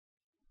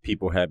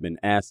People have been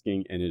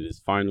asking, and it is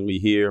finally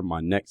here.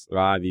 My next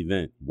live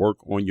event, Work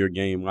on Your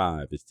Game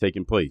Live, is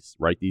taking place.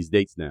 Write these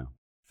dates down.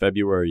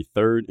 February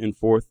 3rd and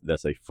 4th,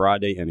 that's a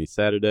Friday and a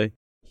Saturday,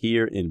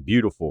 here in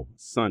beautiful,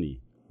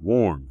 sunny,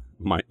 warm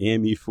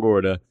Miami,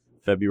 Florida,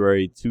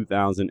 February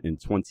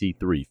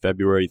 2023,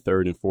 February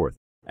 3rd and 4th.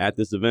 At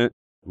this event,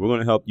 we're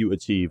going to help you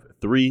achieve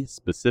 3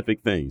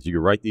 specific things. You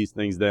can write these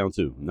things down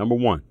too. Number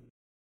 1,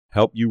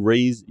 help you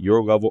raise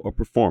your level of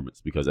performance,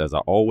 because as I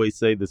always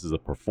say, this is a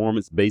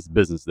performance-based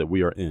business that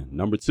we are in.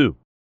 Number 2,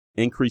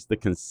 increase the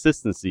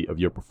consistency of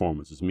your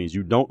performance, which means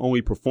you don't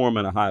only perform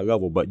at a high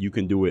level, but you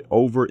can do it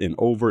over and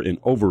over and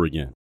over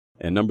again.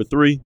 And number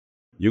 3,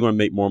 you're going to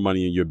make more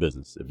money in your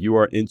business. If you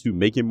are into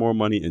making more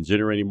money and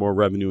generating more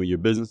revenue in your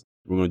business,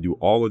 we're going to do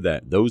all of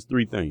that. Those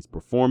 3 things: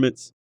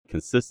 performance,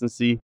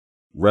 consistency,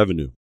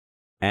 revenue,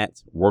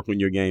 at Work on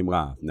Your Game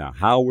Live. Now,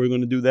 how we're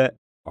going to do that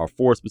are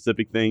 4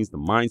 specific things: the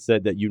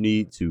mindset that you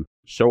need to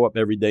show up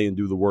every day and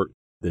do the work,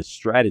 the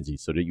strategy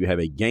so that you have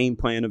a game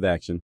plan of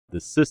action,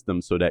 the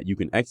system so that you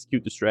can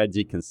execute the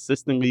strategy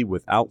consistently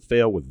without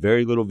fail, with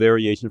very little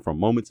variation from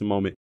moment to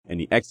moment,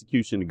 and the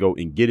execution to go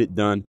and get it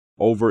done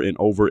over and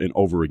over and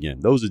over again.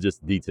 Those are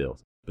just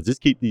details. But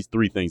just keep these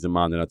 3 things in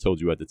mind that I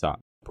told you at the top: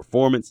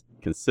 performance,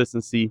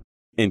 consistency,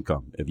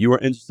 income. If you are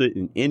interested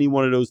in any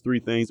one of those 3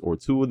 things, or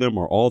 2 of them,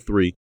 or all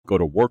 3, go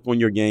to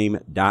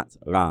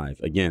workonyourgame.live.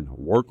 Again,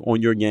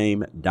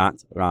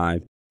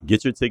 workonyourgame.live.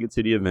 Get your ticket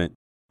to the event.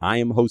 I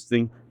am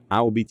hosting.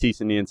 I will be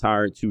teaching the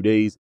entire 2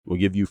 days. We'll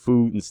give you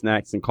food and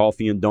snacks and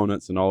coffee and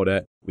donuts and all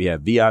that. We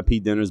have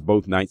VIP dinners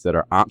both nights that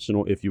are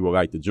optional if you would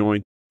like to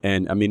join.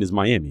 And I mean, it's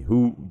Miami.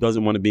 Who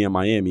doesn't want to be in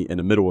Miami in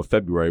the middle of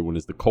February when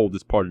it's the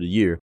coldest part of the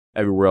year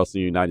everywhere else in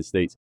the United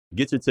States?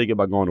 Get your ticket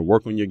by going to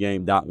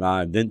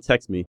workonyourgame.live. Then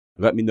text me.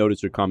 Let me know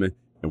that you're coming.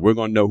 And we're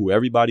going to know who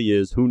everybody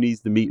is, who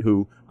needs to meet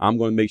who. I'm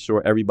going to make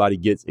sure everybody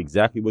gets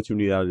exactly what you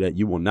need out of that.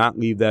 You will not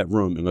leave that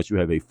room unless you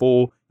have a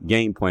full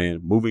game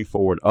plan moving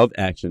forward of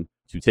action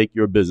to take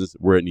your business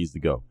where it needs to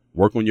go.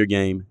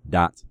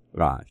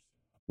 Workonyourgame.live.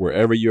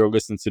 Wherever you're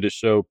listening to this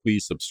show,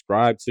 please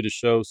subscribe to the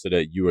show so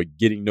that you are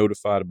getting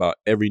notified about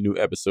every new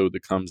episode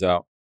that comes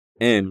out,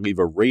 and leave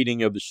a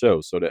rating of the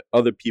show so that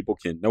other people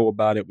can know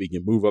about it. We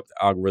can move up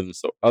the algorithm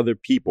so other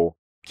people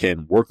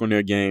can work on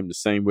their game the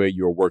same way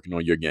you're working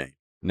on your game.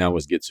 Now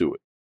let's get to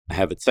it. I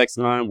have a text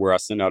line where I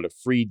send out a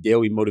free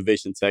daily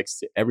motivation text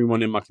to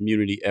everyone in my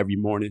community every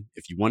morning.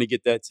 If you want to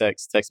get that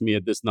text me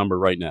at this number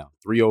right now: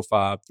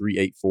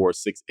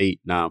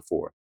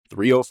 305-384-6894.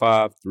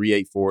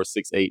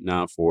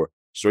 305-384-6894.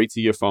 Straight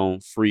to your phone,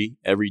 free,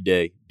 every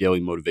day, daily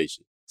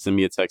motivation. Send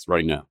me a text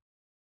right now.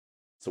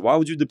 So why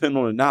would you depend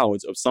on the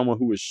knowledge of someone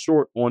who is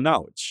short on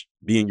knowledge,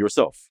 being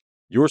yourself?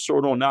 You're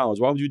short on knowledge.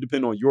 Why would you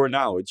depend on your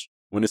knowledge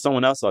when there's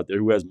someone else out there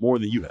who has more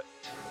than you have?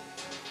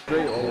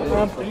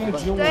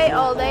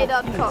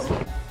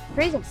 StrayAllDay.com.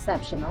 Pretty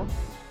exceptional.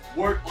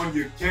 Work on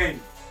your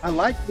game. I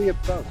like the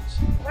approach.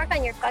 Work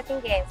on your fucking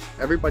game.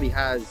 Everybody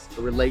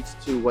relates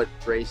to what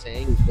Dre's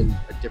saying in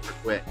a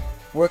different way.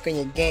 Work on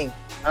your game.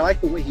 I like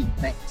the way he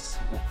thinks.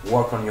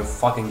 Work on your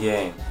fucking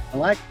game. I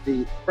like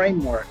the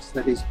frameworks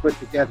that he's put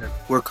together.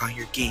 Work on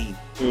your game.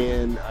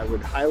 And I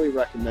would highly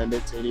recommend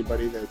it to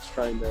anybody that's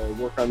trying to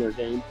work on their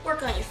game.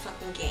 Work on your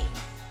fucking game.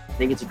 I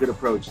think it's a good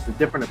approach. It's a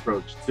different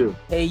approach, too.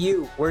 Hey,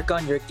 you, work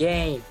on your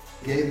game.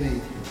 Gave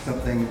me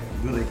something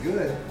really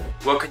good.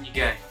 Work on your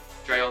game.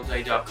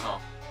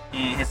 StrayAllDay.com.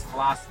 And his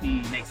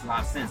philosophy makes a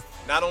lot of sense.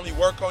 Not only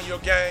work on your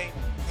game,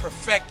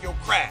 perfect your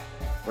craft.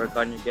 Work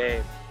on your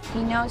game.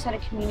 He knows how to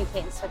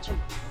communicate in such a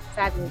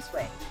fabulous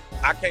way.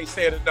 I can't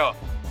say it enough.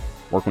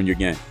 Work on your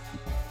game.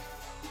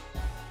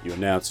 You are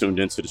now tuned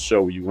into the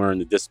show where you learn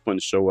the discipline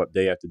to show up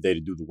day after day to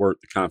do the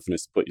work, the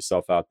confidence to put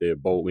yourself out there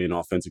boldly and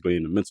authentically,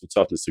 and the mental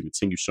toughness to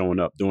continue showing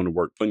up, doing the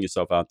work, putting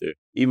yourself out there,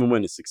 even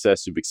when the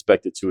success you've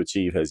expected to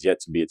achieve has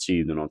yet to be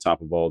achieved. And on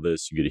top of all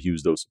this, you get a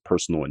huge dose of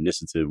personal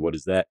initiative. What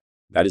is that?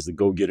 That is the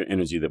go-getter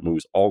energy that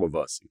moves all of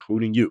us,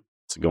 including you,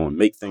 to go and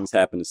make things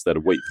happen instead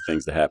of waiting for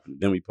things to happen.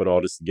 Then we put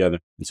all this together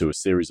into a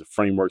series of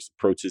frameworks,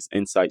 approaches,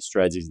 insights,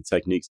 strategies, and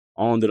techniques,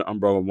 all under the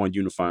umbrella of one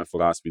unifying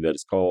philosophy that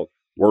is called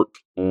Work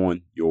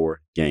on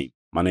Your Game.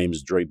 My name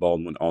is Dre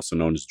Baldwin, also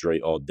known as Dre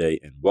All Day,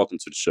 and welcome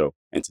to the show.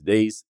 And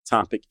today's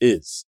topic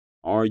is,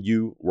 are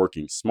you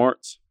working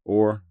smart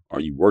or are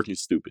you working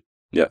stupid?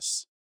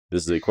 Yes,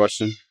 this is a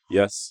question.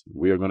 Yes,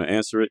 we are going to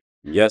answer it.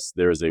 Yes,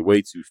 there is a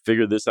way to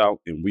figure this out,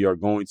 and we are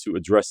going to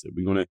address it.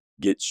 We're going to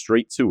get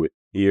straight to it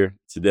here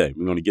today.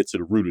 We're going to get to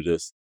the root of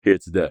this here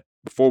today.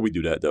 Before we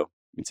do that, though,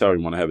 let me tell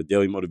everyone I have a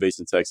daily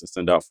motivation text I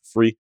send out for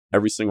free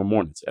every single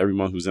morning to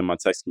everyone who's in my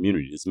text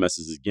community. This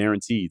message is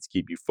guaranteed to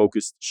keep you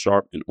focused,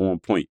 sharp, and on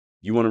point.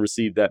 You want to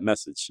receive that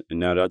message, and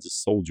now that I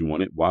just sold you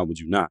on it, why would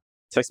you not?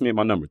 Text me at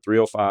my number,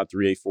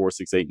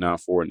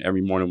 305-384-6894, and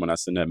every morning when I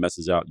send that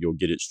message out, you'll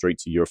get it straight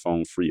to your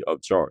phone free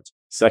of charge.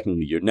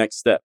 Secondly, your next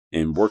step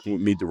in working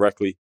with me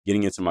directly,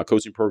 getting into my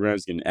coaching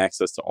programs, getting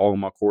access to all of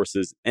my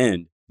courses,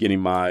 and getting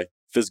my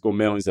physical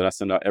mailings that I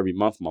send out every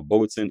month, my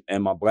bulletin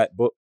and my black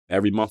book.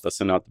 Every month I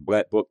send out the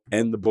black book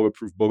and the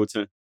bulletproof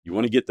bulletin. You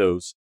want to get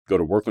those, Go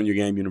to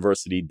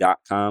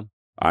workonyourgameuniversity.com.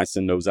 I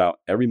send those out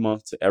every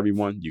month to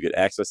everyone. You get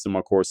access to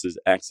my courses,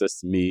 access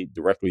to me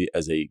directly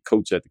as a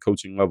coach at the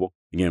coaching level.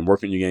 Again,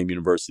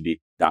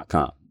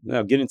 workonyourgameuniversity.com.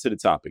 Now, get into the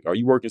topic. Are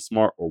you working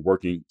smart or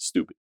working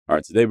stupid? All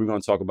right, today we're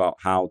going to talk about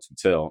how to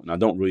tell. And I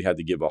don't really have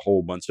to give a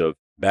whole bunch of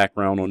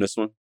background on this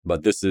one,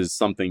 but this is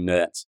something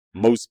that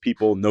most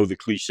people know, the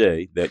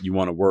cliche that you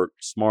want to work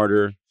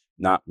smarter,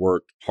 not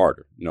work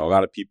harder. You know, a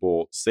lot of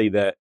people say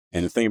that.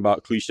 And the thing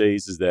about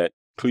cliches is that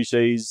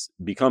cliches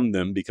become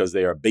them because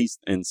they are based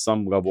in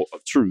some level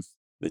of truth.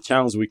 The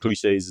challenge with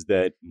cliches is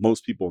that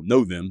most people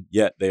know them,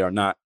 yet they are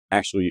not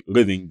actually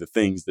living the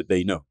things that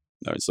they know.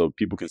 All right, so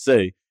people can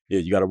say, yeah,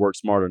 you got to work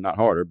smarter, not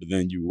harder. But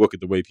then you look at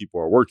the way people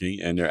are working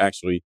and they're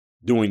actually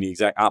doing the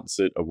exact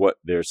opposite of what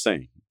they're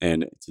saying.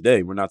 And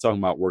today we're not talking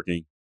about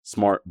working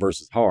smart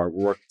versus hard.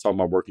 We're talking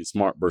about working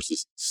smart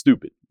versus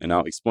stupid. And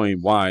I'll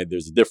explain why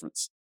there's a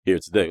difference here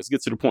today. Let's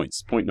get to the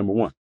points. Point number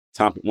one.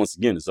 Topic once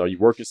again is, are you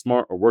working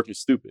smart or working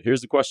stupid?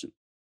 Here's the question.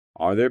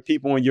 Are there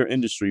people in your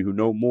industry who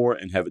know more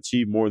and have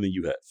achieved more than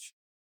you have?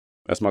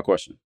 That's my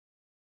question.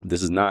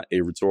 This is not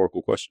a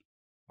rhetorical question.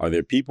 Are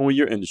there people in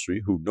your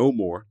industry who know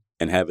more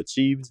and have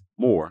achieved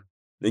more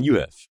than you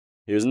have?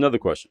 Here's another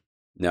question.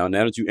 Now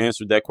that you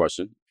answered that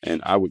question,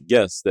 and I would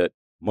guess that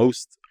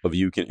most of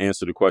you can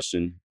answer the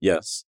question,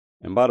 yes.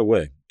 And by the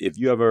way, if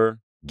you ever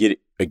get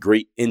a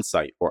great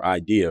insight or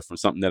idea from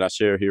something that I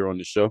share here on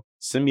the show,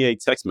 send me a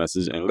text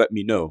message and let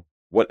me know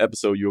what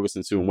episode you're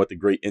listening to and what the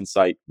great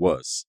insight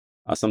was.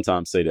 I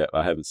sometimes say that,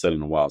 I haven't said it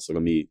in a while, so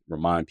let me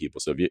remind people.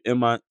 So if you're in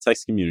my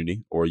text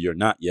community or you're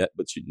not yet,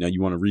 but now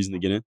you want a reason to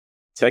get in,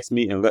 text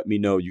me and let me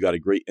know you got a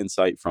great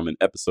insight from an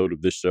episode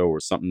of this show or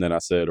something that I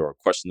said or a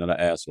question that I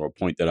asked or a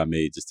point that I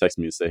made. Just text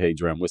me and say, hey,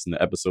 Dre, I'm listening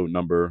to episode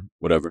number,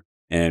 whatever.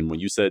 And when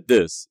you said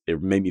this,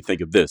 it made me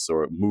think of this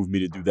or it moved me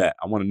to do that.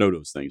 I want to know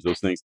those things. Those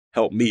things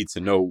help me to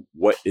know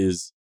what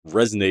is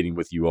resonating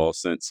with you all,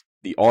 since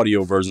the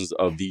audio versions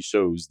of these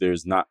shows,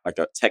 there's not like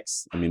a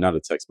text, not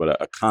a text, but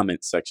a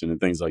comment section and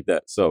things like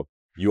that. So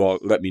you all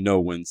let me know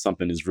when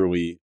something is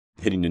really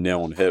hitting the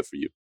nail on the head for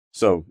you.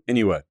 So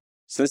anyway,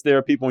 since there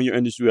are people in your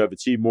industry who have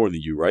achieved more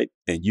than you, right?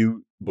 And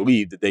you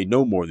believe that they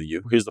know more than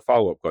you, here's the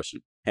follow-up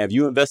question. Have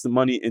you invested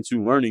money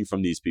into learning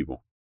from these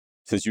people?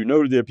 Since you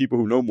know that there are people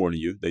who know more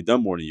than you, they've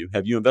done more than you,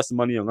 have you invested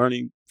money in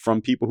learning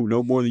from people who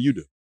know more than you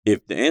do?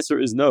 If the answer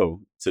is no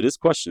to this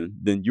question,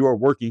 then you are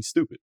working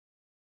stupid.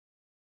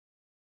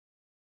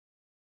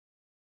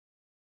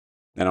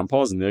 And I'm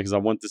pausing there because I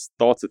want this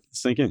thought to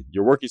sink in.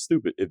 You're working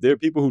stupid. If there are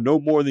people who know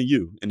more than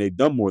you and they've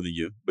done more than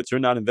you, but you're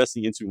not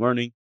investing into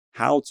learning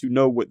how to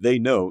know what they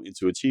know and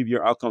to achieve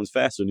your outcomes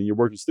faster, then you're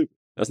working stupid.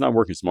 That's not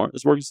working smart.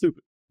 That's working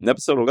stupid. In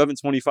episode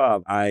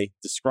 1125, I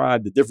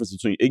described the difference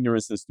between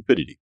ignorance and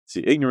stupidity.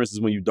 See, ignorance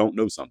is when you don't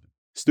know something.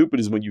 Stupid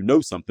is when you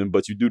know something,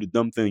 but you do the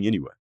dumb thing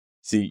anyway.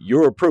 See,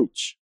 your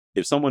approach,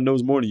 if someone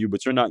knows more than you,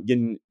 but you're not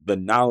getting the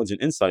knowledge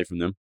and insight from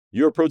them,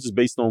 your approach is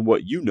based on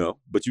what you know,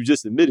 but you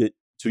just admitted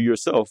to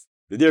yourself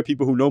that there are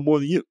people who know more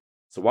than you.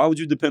 So why would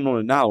you depend on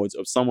the knowledge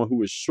of someone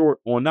who is short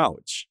on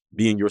knowledge,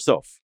 being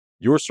yourself?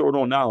 You're short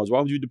on knowledge. Why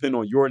would you depend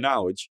on your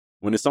knowledge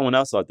when there's someone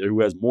else out there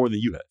who has more than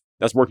you have?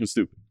 That's working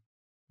stupid.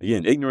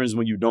 Again, ignorance is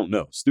when you don't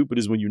know. Stupid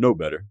is when you know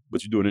better,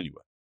 but you do it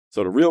anyway.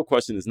 So the real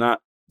question is not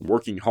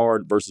working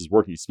hard versus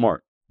working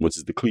smart, which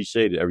is the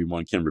cliche that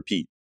everyone can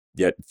repeat,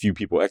 yet few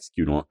people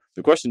execute on.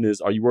 The question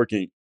is, are you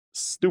working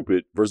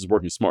stupid versus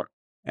working smart?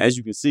 As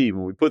you can see,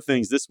 when we put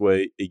things this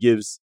way, it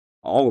gives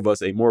all of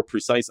us a more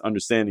precise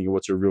understanding of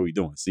what you're really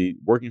doing. See,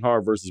 working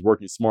hard versus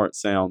working smart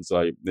sounds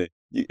like,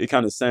 it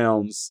kind of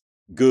sounds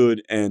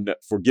good and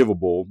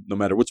forgivable no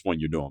matter which one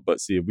you're doing. But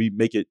see, if we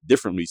make it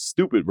differently,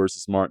 stupid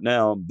versus smart,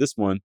 now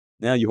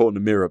you're holding the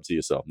mirror up to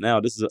yourself.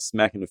 Now this is a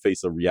smack in the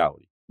face of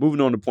reality.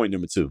 Moving on to point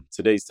number 2.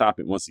 Today's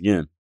topic, once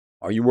again,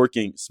 are you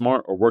working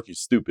smart or working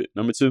stupid?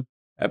 Number 2,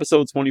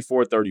 episode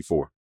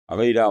 2434. I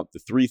laid out the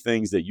 3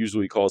 things that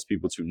usually cause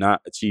people to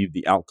not achieve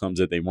the outcomes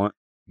that they want,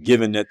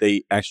 given that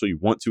they actually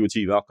want to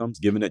achieve outcomes,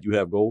 given that you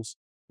have goals.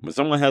 When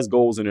someone has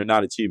goals and they're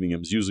not achieving them,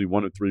 it's usually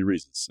one of 3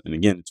 reasons. And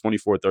again, the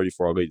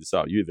 2434, I'll lay this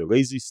out. You're either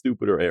lazy,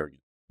 stupid, or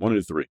arrogant. One of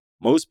the 3.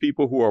 Most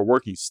people who are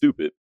working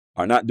stupid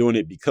are not doing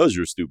it because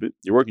you're stupid.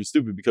 You're working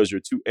stupid because you're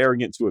too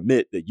arrogant to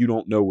admit that you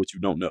don't know what you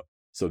don't know.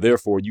 So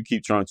therefore, you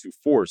keep trying to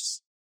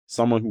force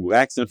someone who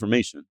lacks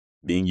information,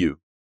 being you,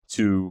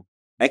 to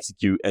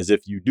execute as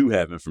if you do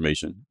have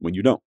information when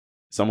you don't.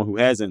 Someone who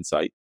has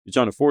insight, you're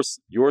trying to force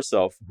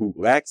yourself who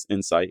lacks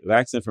insight,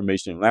 lacks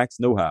information, lacks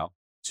know-how,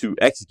 to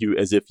execute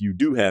as if you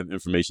do have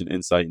information,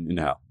 insight, and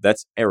know-how.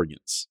 That's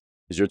arrogance.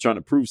 Because you're trying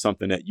to prove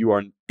something that you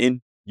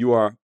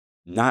are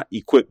not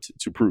equipped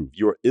to prove.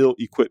 You're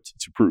ill-equipped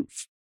to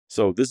prove.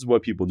 So this is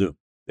what people do.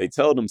 They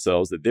tell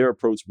themselves that their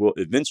approach will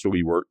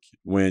eventually work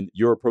when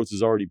your approach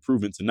is already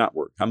proven to not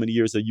work. How many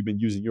years have you been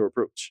using your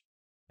approach?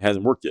 It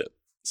hasn't worked yet.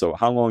 So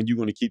how long are you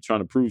going to keep trying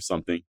to prove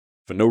something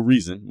for no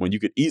reason when you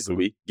could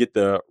easily get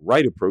the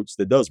right approach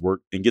that does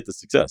work and get the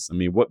success? I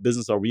mean, what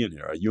business are we in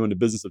here? Are you in the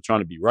business of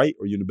trying to be right,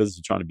 or are you in the business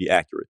of trying to be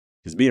accurate?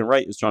 Because being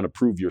right is trying to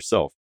prove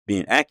yourself.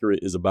 Being accurate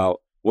is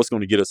about what's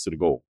going to get us to the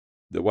goal.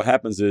 What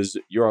happens is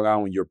you're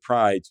allowing your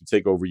pride to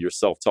take over your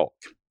self-talk.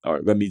 All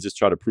right, let me just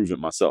try to prove it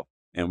myself.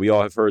 And we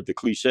all have heard the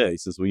cliche,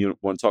 since we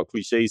want to talk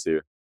cliches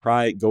here,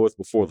 pride goeth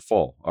before the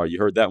fall. All right, you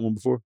heard that one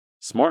before?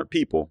 Smart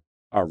people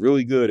are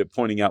really good at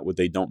pointing out what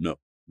they don't know.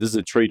 This is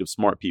a trait of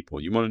smart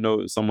people. You want to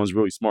know if someone's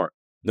really smart.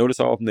 Notice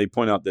how often they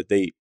point out that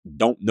they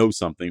don't know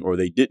something or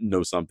they didn't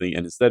know something.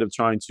 And instead of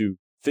trying to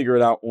figure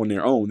it out on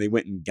their own, they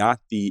went and got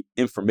the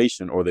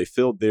information or they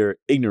filled their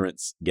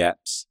ignorance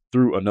gaps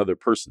through another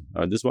person.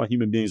 This is why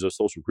human beings are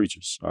social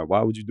creatures.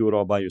 Why would you do it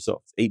all by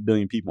yourself? It's 8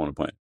 billion people on the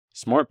planet.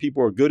 Smart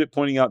people are good at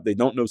pointing out they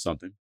don't know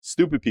something.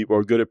 Stupid people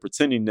are good at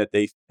pretending that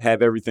they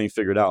have everything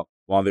figured out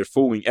while they're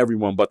fooling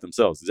everyone but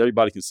themselves. Because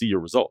everybody can see your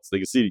results. They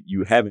can see that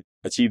you haven't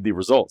achieved the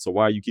results. So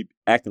why you keep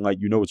acting like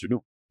you know what you're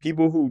doing?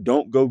 People who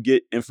don't go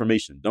get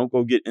information, don't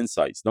go get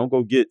insights, don't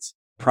go get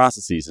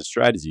processes and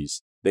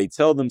strategies, they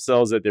tell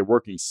themselves that they're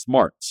working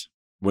smart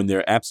when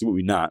they're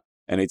absolutely not.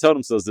 And they tell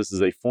themselves this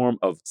is a form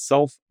of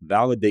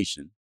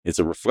self-validation. It's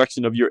a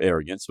reflection of your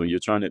arrogance when you're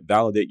trying to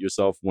validate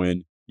yourself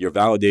when you're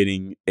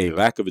validating a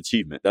lack of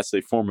achievement. That's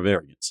a form of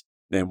arrogance.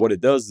 And what it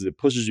does is it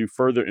pushes you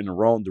further in the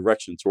wrong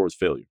direction towards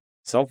failure.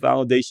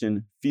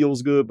 Self-validation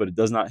feels good, but it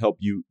does not help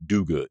you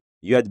do good.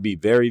 You have to be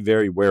very,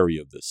 very wary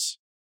of this.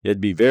 You have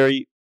to be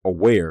very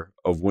aware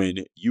of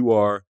when you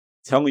are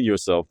telling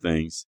yourself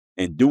things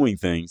and doing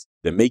things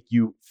that make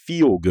you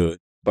feel good,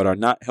 but are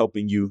not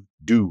helping you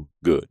do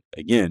good.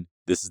 Again,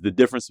 this is the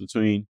difference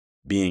between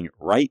being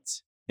right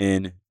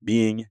and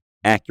being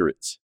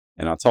accurate.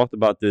 And I talked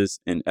about this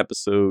in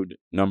episode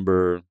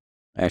number,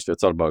 actually I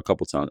talked about it a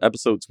couple times,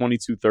 episode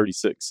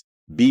 2236,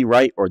 be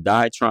right or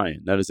die trying.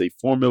 That is a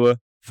formula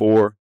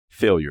for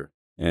failure.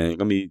 And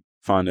let me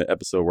find an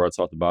episode where I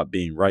talked about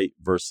being right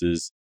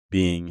versus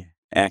being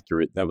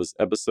accurate. That was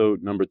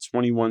episode number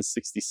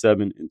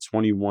 2167 and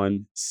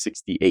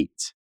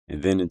 2168.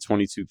 And then in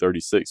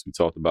 2236, we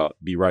talked about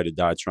be right or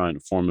die trying, a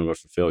formula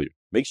for failure.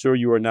 Make sure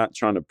you are not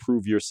trying to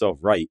prove yourself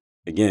right,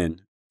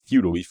 again,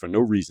 futilely for no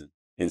reason,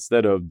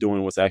 instead of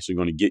doing what's actually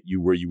going to get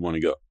you where you want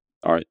to go.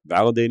 All right,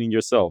 validating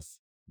yourself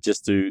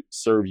just to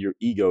serve your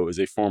ego is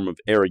a form of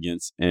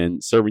arrogance,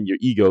 and serving your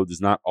ego does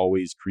not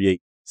always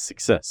create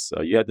success.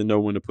 You have to know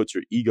when to put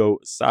your ego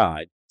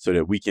aside so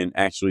that we can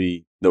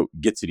actually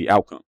get to the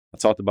outcome. I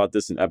talked about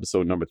this in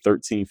episode number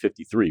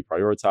 1353,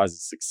 prioritizing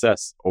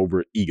success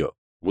over ego.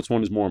 Which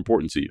one is more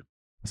important to you?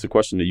 It's a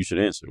question that you should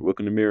answer. Look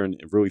in the mirror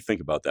and really think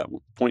about that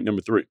one. Point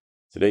number 3.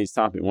 Today's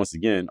topic, once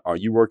again, are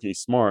you working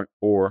smart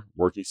or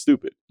working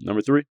stupid?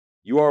 Number 3,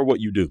 you are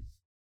what you do.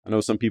 I know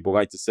some people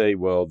like to say,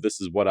 well,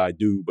 this is what I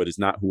do, but it's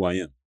not who I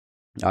am.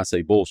 I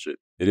say bullshit.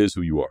 It is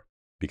who you are.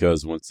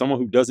 Because when someone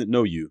who doesn't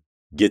know you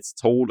gets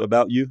told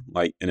about you,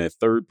 like in a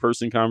third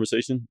person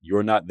conversation,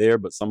 you're not there,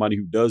 but somebody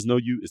who does know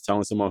you is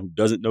telling someone who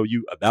doesn't know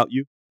you about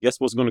you, guess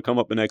what's going to come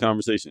up in that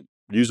conversation?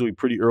 Usually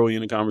pretty early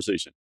in the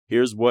conversation.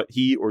 Here's what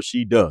he or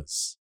she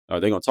does. They're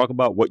going to talk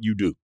about what you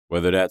do,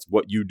 whether that's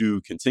what you do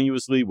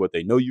continuously, what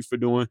they know you for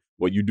doing,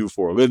 what you do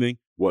for a living,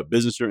 what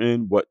business you're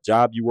in, what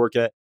job you work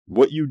at.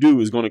 What you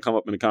do is going to come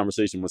up in a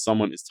conversation when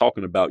someone is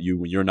talking about you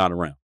when you're not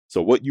around.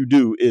 So what you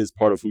do is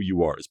part of who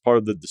you are. It's part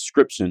of the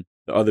description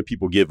that other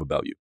people give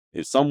about you.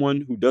 If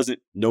someone who doesn't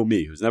know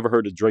me, who's never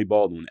heard of Dre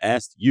Baldwin,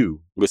 asked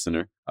you,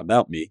 listener,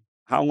 about me,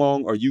 how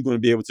long are you going to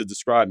be able to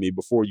describe me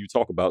before you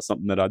talk about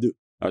something that I do?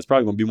 It's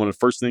probably going to be one of the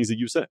first things that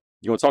you say.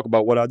 You're going to talk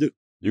about what I do.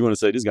 You're going to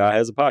say, this guy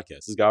has a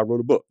podcast. This guy wrote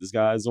a book. This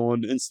guy is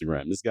on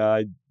Instagram. This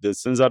guy that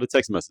sends out a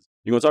text message.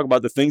 You're going to talk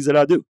about the things that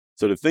I do.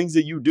 So the things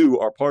that you do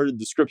are part of the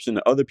description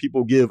that other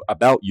people give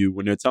about you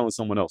when they're telling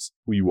someone else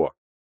who you are.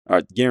 All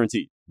right,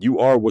 guaranteed. You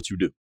are what you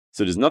do.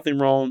 So there's nothing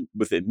wrong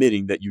with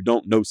admitting that you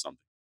don't know something.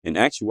 In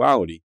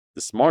actuality,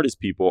 the smartest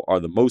people are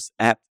the most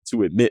apt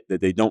to admit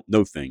that they don't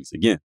know things.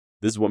 Again,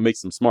 this is what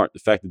makes them smart. The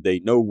fact that they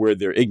know where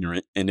they're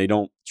ignorant and they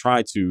don't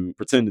try to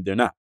pretend that they're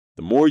not.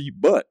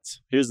 But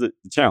here's the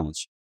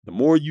challenge. The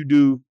more you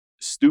do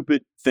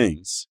stupid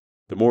things,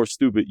 the more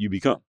stupid you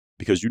become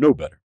because you know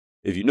better.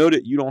 If you know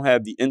that you don't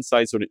have the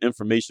insights or the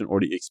information or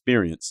the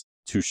experience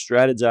to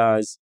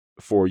strategize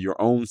for your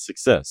own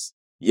success,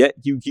 yet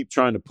you keep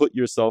trying to put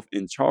yourself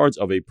in charge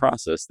of a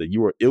process that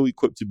you are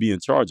ill-equipped to be in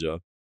charge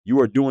of, you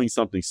are doing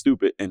something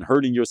stupid and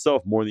hurting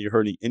yourself more than you're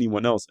hurting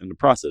anyone else in the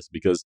process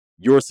because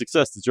your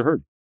success that you're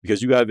hurting.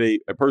 Because you have a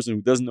person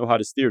who doesn't know how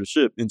to steer the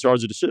ship in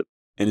charge of the ship.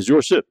 And it's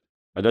your ship.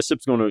 That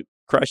ship's going to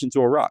crash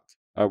into a rock.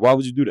 Why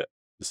would you do that?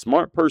 The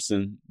smart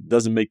person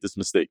doesn't make this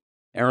mistake.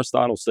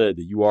 Aristotle said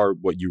that you are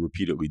what you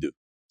repeatedly do.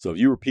 So if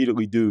you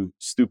repeatedly do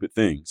stupid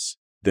things,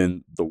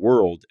 then the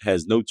world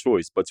has no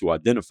choice but to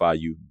identify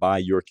you by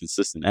your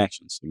consistent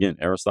actions. Again,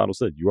 Aristotle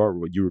said you are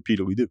what you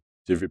repeatedly do.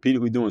 So if you're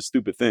repeatedly doing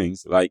stupid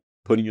things like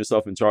putting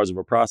yourself in charge of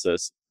a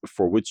process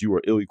for which you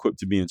are ill-equipped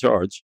to be in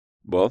charge,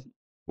 well,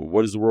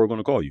 what is the world going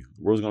to call you?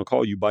 The world's going to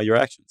call you by your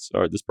actions.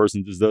 All right, this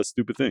person just does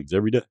stupid things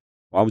every day.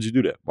 Why would you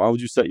do that? Why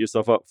would you set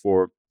yourself up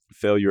for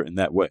failure in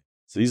that way?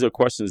 So these are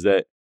questions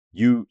that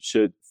you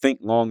should think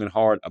long and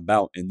hard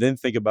about, and then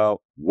think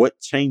about what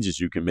changes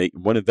you can make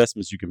and what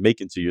investments you can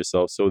make into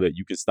yourself so that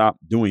you can stop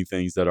doing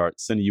things that are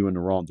sending you in the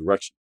wrong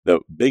direction. The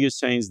biggest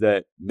change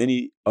that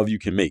many of you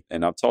can make,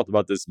 and I've talked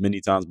about this many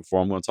times before,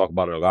 I'm going to talk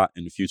about it a lot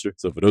in the future.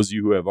 So for those of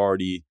you who have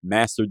already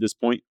mastered this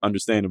point,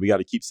 understand that we got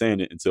to keep saying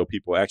it until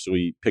people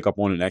actually pick up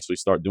on it and actually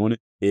start doing it,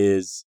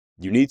 is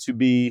you need to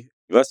be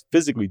less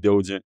physically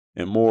diligent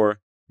and more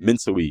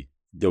mentally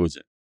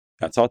diligent.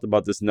 I talked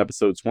about this in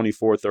episode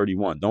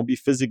 2431. Don't be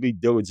physically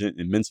diligent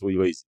and mentally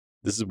lazy.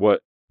 This is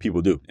what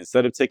people do.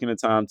 Instead of taking the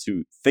time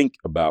to think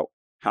about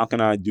how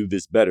can I do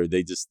this better,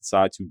 they just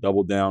decide to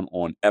double down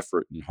on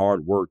effort and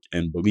hard work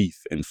and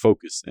belief and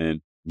focus.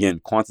 And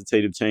again,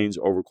 quantitative change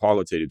over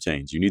qualitative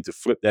change. You need to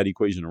flip that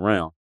equation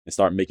around and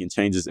start making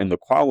changes in the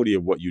quality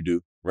of what you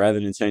do rather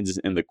than changes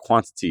in the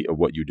quantity of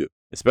what you do,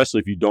 especially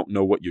if you don't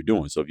know what you're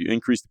doing. So if you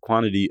increase the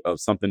quantity of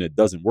something that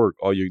doesn't work,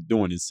 all you're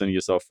doing is sending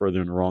yourself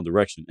further in the wrong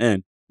direction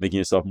and making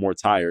yourself more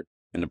tired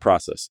in the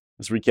process.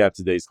 Let's recap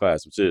today's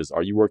class, which is,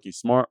 are you working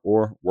smart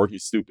or working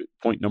stupid?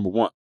 Point number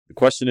 1. The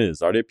question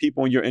is, are there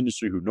people in your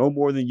industry who know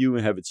more than you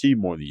and have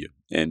achieved more than you?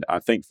 And I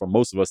think for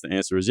most of us, the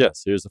answer is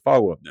yes. Here's the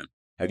follow-up then.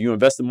 Have you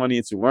invested money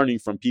into learning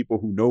from people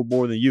who know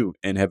more than you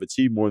and have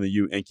achieved more than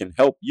you and can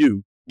help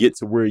you get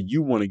to where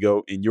you want to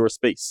go in your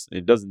space?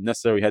 It doesn't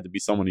necessarily have to be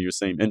someone in your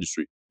same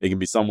industry. It can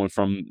be someone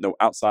from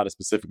outside of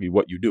specifically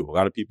what you do. A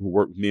lot of people who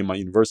work with me in my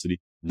university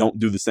don't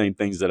do the same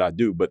things that I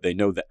do, but they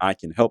know that I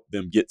can help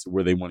them get to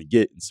where they want to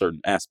get in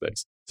certain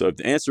aspects. So if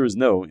the answer is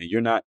no, and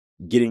you're not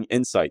getting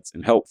insights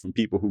and help from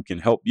people who can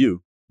help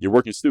you, you're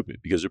working stupid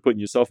because you're putting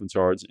yourself in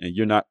charge and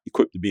you're not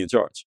equipped to be in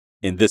charge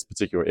in this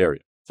particular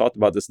area. Talked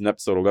about this in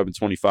episode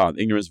 1125,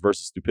 ignorance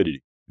versus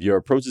stupidity. If your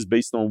approach is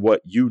based on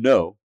what you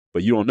know,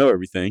 but you don't know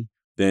everything,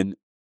 then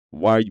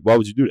why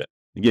would you do that?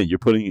 Again, you're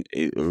putting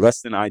a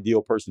less than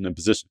ideal person in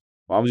position.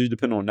 Why would you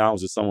depend on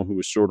knowledge of someone who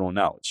is short on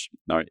knowledge?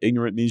 Now,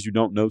 ignorant means you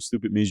don't know,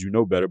 stupid means you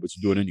know better, but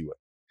you do it anyway.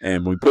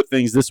 And when we put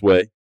things this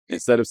way,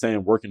 instead of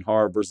saying working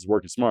hard versus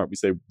working smart, we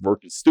say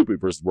working stupid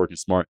versus working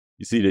smart.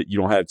 You see that you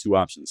don't have two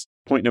options.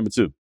 Point number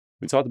 2,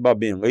 we talked about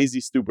being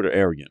lazy, stupid, or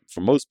arrogant. For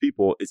most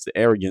people, it's the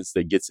arrogance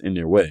that gets in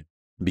their way.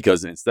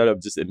 Because instead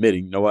of just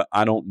admitting, you know what,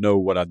 I don't know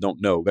what I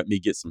don't know, let me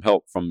get some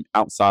help from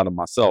outside of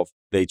myself,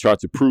 they try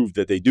to prove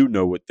that they do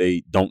know what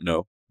they don't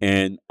know.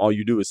 And all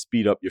you do is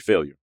speed up your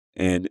failure.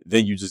 And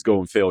then you just go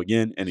and fail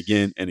again and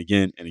again and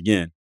again and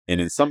again. And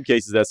in some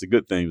cases, that's a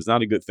good thing. It's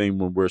not a good thing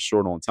when we're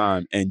short on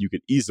time. And you can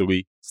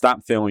easily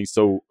stop failing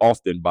so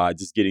often by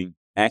just getting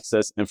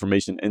access,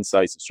 information,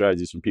 insights, and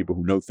strategies from people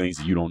who know things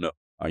that you don't know.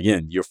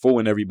 Again, you're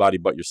fooling everybody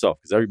but yourself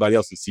because everybody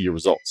else can see your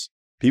results.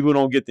 People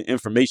don't get the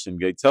information.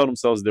 They tell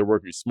themselves they're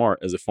working smart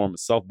as a form of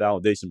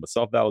self-validation, but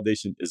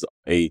self-validation is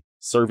a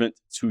servant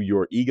to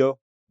your ego.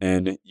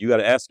 And you got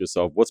to ask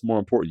yourself, what's more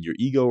important, your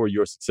ego or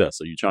your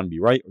success? Are you trying to be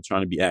right or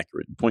trying to be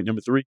accurate? And point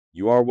number 3,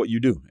 you are what you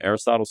do.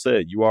 Aristotle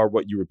said you are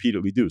what you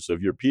repeatedly do. So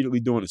if you're repeatedly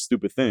doing a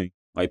stupid thing,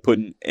 like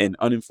putting an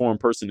uninformed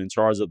person in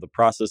charge of the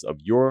process of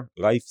your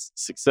life's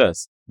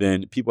success,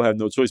 then people have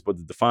no choice but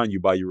to define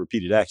you by your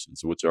repeated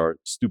actions, which are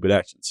stupid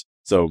actions.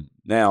 So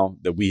now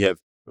that we have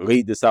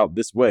laid this out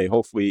this way,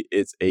 hopefully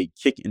it's a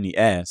kick in the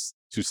ass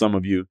to some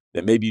of you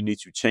that maybe you need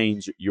to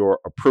change your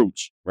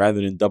approach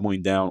rather than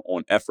doubling down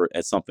on effort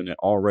at something that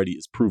already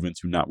is proven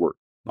to not work.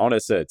 All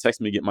that said,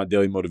 text me to get my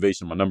daily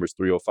motivation. My number is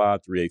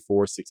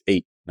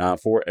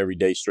 305-384-6894 every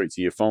day straight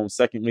to your phone.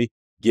 Secondly,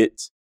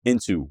 get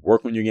into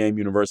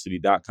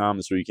workonyourgameuniversity.com.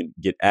 That's where you can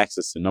get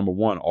access to, number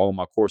 1, all of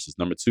my courses.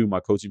 Number 2, my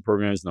coaching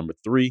programs. Number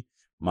 3,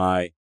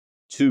 my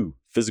 2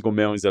 physical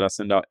mailings that I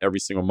send out every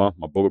single month.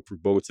 My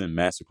Bulletproof Bulletin,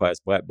 Masterclass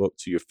Black Book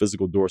to your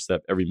physical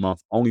doorstep every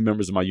month. Only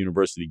members of my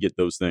university get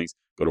those things.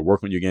 Go to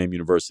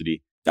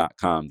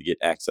workonyourgameuniversity.com to get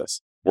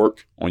access.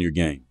 Work on your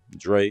game.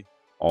 Dre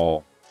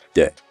all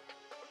day.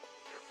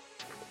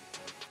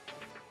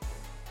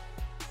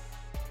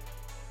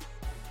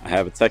 I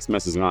have a text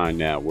message line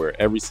now where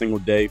every single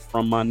day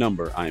from my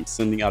number, I am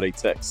sending out a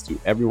text to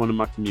everyone in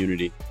my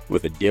community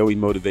with a daily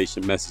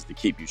motivation message to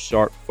keep you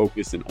sharp,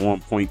 focused, and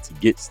on point to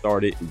get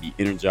started and be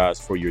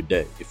energized for your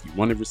day. If you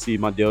want to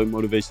receive my daily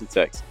motivation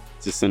text,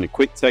 just send a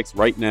quick text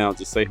right now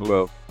to say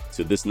hello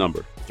to this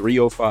number,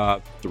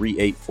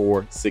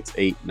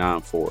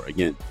 305-384-6894.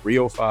 Again,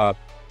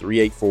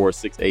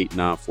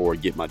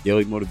 305-384-6894. Get my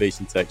daily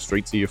motivation text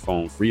straight to your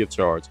phone, free of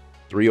charge,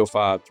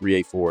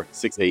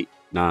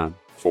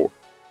 305-384-6894.